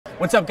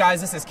What's up, guys?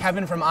 This is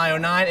Kevin from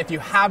IO9. If you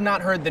have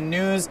not heard the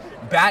news,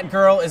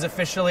 Batgirl is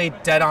officially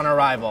dead on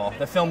arrival.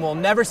 The film will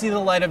never see the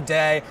light of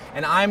day,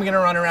 and I'm going to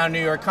run around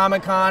New York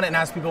Comic Con and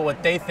ask people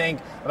what they think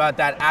about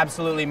that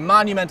absolutely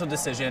monumental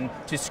decision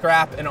to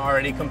scrap an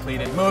already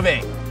completed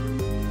movie.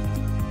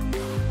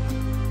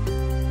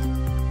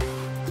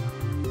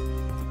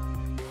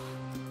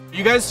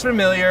 You guys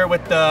familiar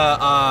with the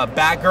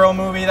Batgirl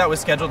movie that was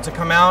scheduled to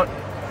come out?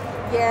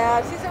 Yeah,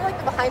 I've seen some like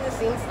the behind the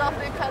scenes stuff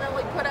they've kind of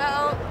like put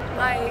out.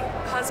 My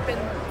husband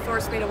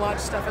forced me to watch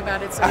stuff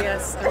about it, so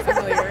yes, I'm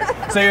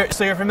familiar.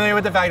 So you're familiar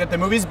with the fact that the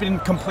movie's been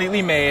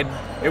completely made,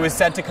 it was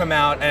set to come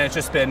out, and it's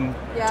just been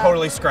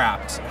totally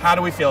scrapped. How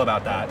do we feel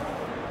about that?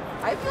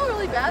 I feel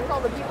really bad for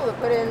all the people that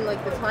put in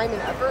like the time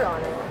and effort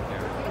on it.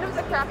 Even if it was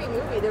a crappy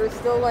movie, there was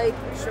still like,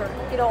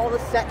 you know, all the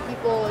set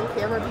people and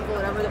camera people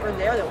and whatever that were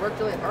there that worked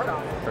really hard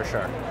on it. For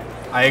sure.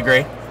 I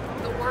agree.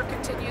 The war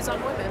continues on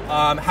women.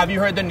 Have you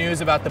heard the news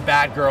about the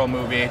Batgirl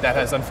movie that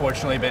has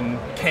unfortunately been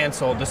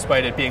canceled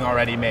despite it being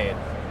already made?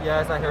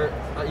 Yes, I heard.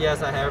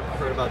 Yes, I have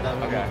heard about that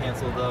movie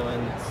canceled though,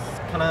 and it's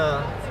kind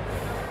of.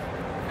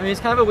 I mean, it's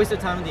kind of a waste of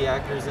time with the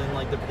actors and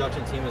like the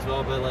production team as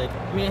well. But like,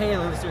 I mean, hey,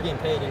 at least you're getting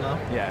paid, you know.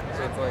 Yeah.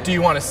 So it's like, do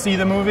you want to see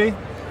the movie?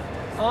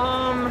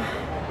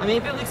 I mean,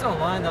 if it leaks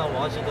online, then I'll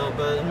watch it though.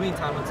 But in the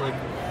meantime, it's like,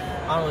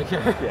 I don't really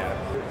care. Yeah.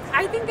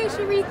 I think they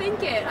should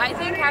rethink it. I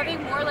think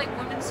having more like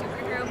women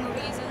superhero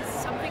movies is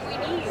something we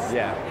need.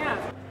 Yeah.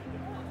 Yeah.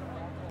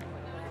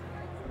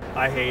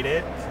 I hate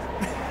it.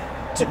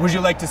 Would you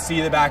like to see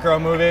the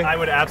Batgirl movie? I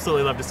would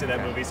absolutely love to see that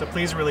movie, so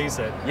please release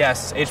it.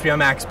 Yes, HBO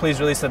Max, please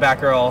release the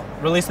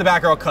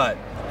Batgirl cut.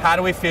 How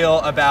do we feel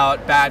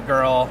about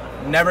Batgirl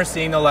never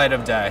seeing the light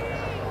of day?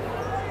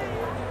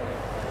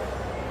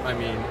 I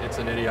mean, it's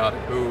an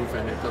idiotic move,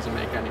 and it doesn't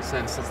make any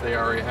sense since they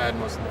already had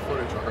most of the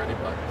footage already,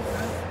 but,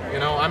 you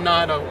know, I'm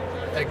not an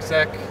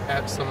exec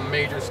at some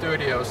major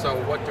studio, so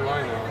what do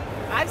I know?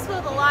 I've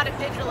spilled a lot of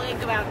digital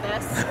ink about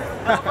this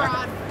over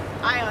on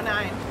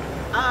IO9.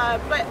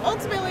 But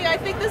ultimately, I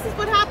think this is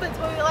what happens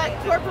when we let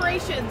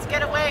corporations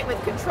get away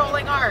with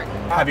controlling art.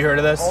 Have you heard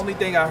of this? The only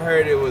thing I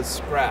heard, it was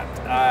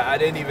scrapped. I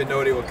didn't even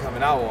know they were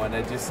coming out one.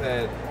 It just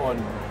said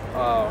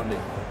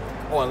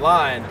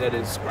online that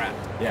it's scrapped.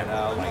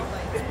 Yeah. And, like,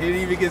 it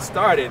didn't even get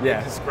started. Yeah.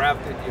 They just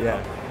scrapped it. You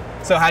know?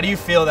 So how do you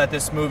feel that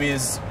this movie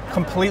is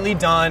completely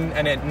done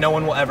and no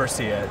one will ever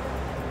see it?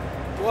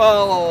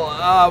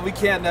 Well, we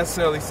can't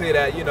necessarily say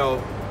that. You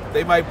know,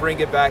 they might bring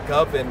it back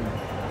up and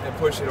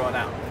push it on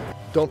out.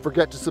 Don't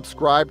forget to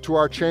subscribe to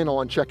our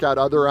channel and check out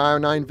other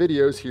IO9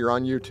 videos here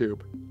on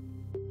YouTube.